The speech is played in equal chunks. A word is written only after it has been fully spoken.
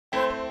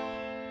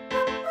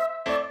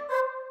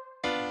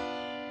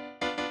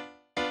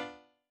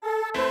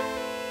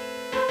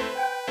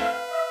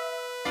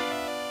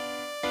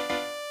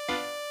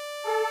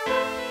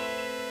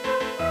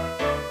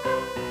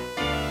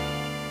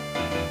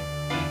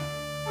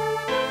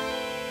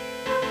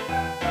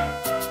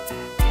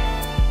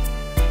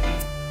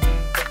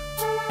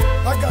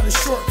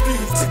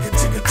fuse, ticka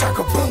ticka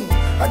taka boom.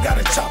 I got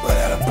a chopper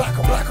that'll block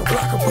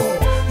a boom.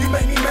 You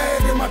make me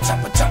mad, then my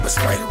chopper chopper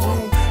spray the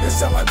room. It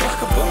sound like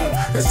block a boom,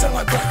 it sound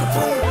like block a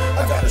boom.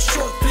 I got a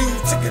short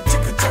fuse, ticka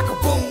ticka taka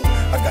boom.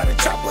 I got a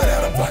chopper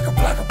that'll block a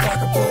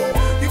boom.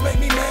 You make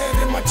me mad,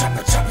 then my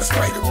chopper chopper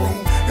spray the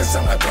room. It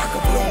sound like block a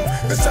boom,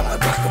 it sound like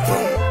block a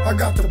boom. I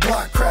got the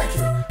block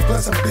cracking,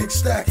 plus I'm big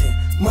stacking.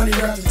 Money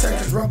round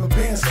detectors, rubber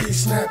bands keep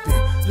snapping.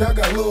 Y'all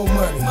got little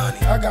money,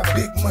 I got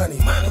big money.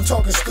 I'm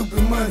talking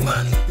stupid money.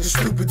 You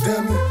stupid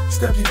dummy,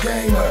 step your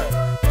game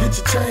up, get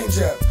your change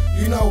up.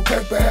 You know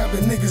paper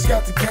having niggas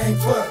got the game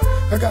fucked.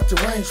 I got the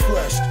range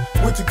flushed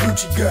with the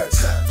Gucci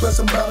guts. Plus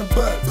I'm about a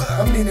buck,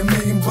 I mean $1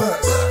 million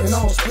bucks. And I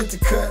don't split the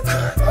cut,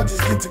 I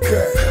just get the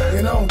cut.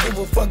 And I don't give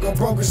a fuck, I'm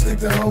broke and stick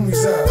the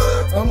homies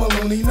up. I'm a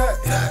loony nut,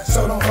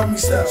 so don't hurt me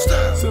stuff.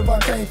 So if I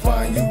can't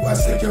find you, I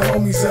stick your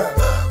homies up.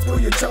 Pull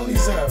your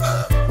chonies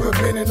up, we're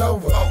bending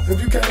over.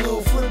 If you can't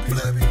little flip it,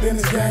 then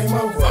it's game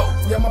over.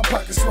 Yeah, my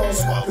pocket's swollen,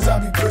 cause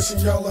I be pushing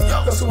y'all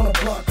up. That's on a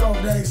block all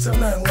day, so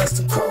nothing less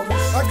than cold.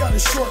 I got a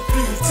short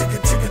fuse, ticka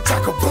ticka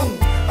taka boom.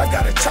 I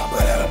got a chopper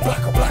that'll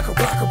block a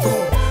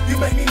boom. You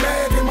make me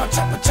mad, then my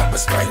chopper chopper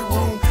spray the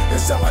room. It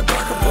sound like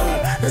block a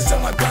boom, it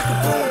sound like block a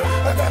boom.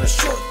 I got a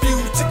short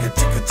fuse, ticka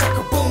ticka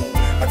taka boom.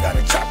 I got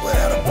a chopper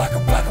that'll block a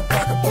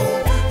boom.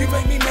 You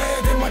make me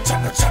mad, then my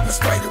chopper chopper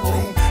spray the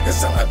room. It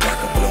sound like block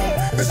a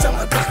boom, it sound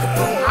like block a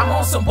boom. I'm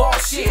on some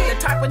bullshit, the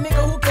type of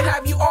nigga who can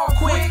have you all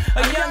quick.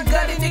 A young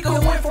gutty nigga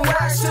who went from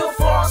racks to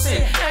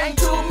flossing. Ain't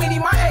too many,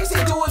 my ace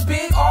they do is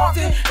big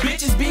often.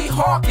 Bitches be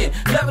hawking,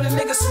 loving a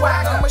nigga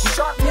swag. I'm a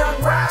sharp young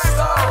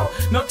rascal.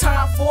 No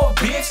time for a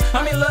bitch,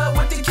 I'm in love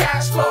with the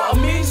cash flow. A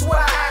million's what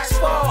I ask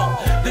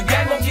for. The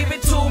gang gon' give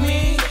it to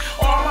me,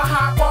 or I'ma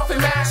hop off in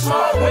mash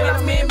mode. When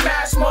I'm in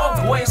mash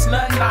mode, boy, it's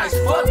nothing nice.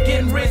 Fuck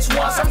getting rich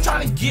once, I'm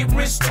trying to get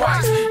rich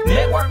twice.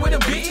 Network with the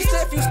bitches,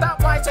 if you stop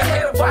lights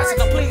ahead of vice,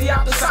 completely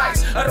out the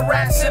sights of the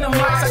rats and the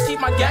mice. I keep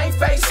my game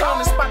face on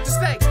and spot the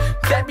snakes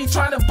that be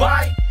trying to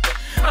bite.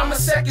 I'm a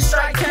second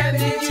strike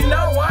candidate, you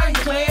know I ain't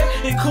playing.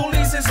 And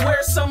Coolies is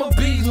where summer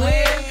be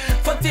land.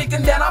 For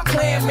thinking that I'm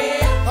playing,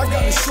 man. I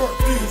got a short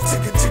fuse,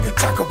 ticka ticka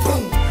taka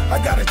boom. I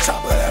got a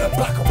chopper that'll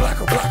block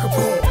a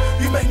boom.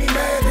 You make me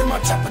mad, then my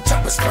chopper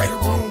chopper spray the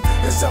room.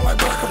 It sound like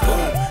block a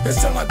boom, it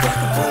sound like block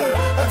a boom.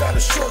 I got a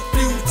short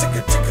fuse,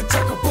 ticka ticka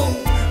taka boom.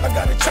 I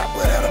got a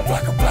chopper that'll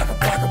block a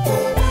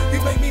boom.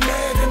 You make me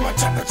mad, then my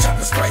chopper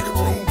chopper spray the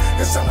room.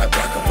 It sound like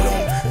block a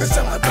boom, it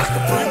sound like block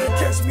a boom. You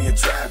catch me in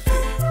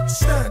traffic,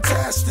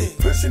 stuntastic,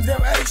 pushing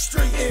down 8th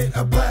Street in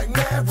a black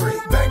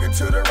Maverick. Banger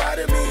to the right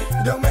of me,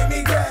 don't make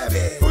me grab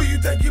it. Who you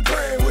think you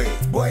playing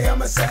with? Boy,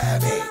 I'm a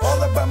savage.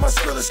 All about my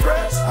skrill of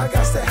scraps, I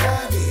got to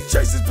have it.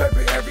 Chases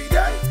paper every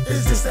day,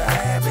 it's just a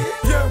habit.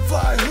 Young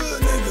fly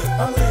hood nigga,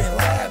 I'm living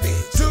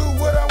lavish. Do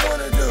what I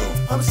wanna do,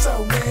 I'm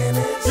so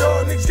managed.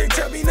 Y'all niggas can't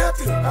tell me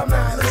nothing, I'm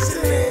not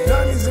listening.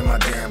 Diamonds in my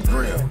damn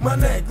grill, my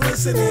neck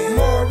glistening.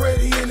 More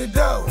already in the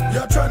dough,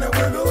 y'all tryna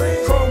wiggle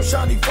in. Chrome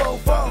shiny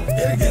 4-4,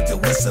 it'll get to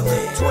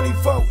whistling.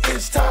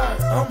 24-inch tire,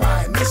 I'm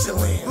riding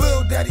Michelin.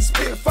 Lil Daddy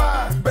spit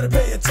fire, better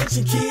pay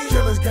attention kid.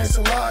 Killers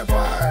gangsta live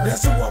wire,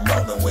 that's who I'm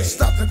rolling with.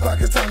 Stop the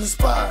clock, it's time to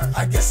spire,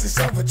 I guess it's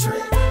over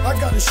trick. I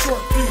got a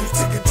short fuse,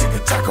 ticka ticka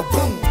taka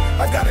boom.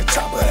 I got a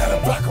chopper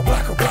that'll block a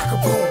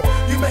boom.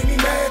 You make me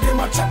mad, then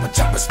my chopper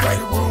chopper spray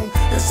the room.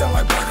 It sound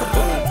like block a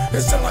boom,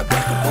 it sound like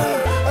block a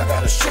boom. I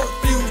got a short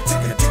fuse.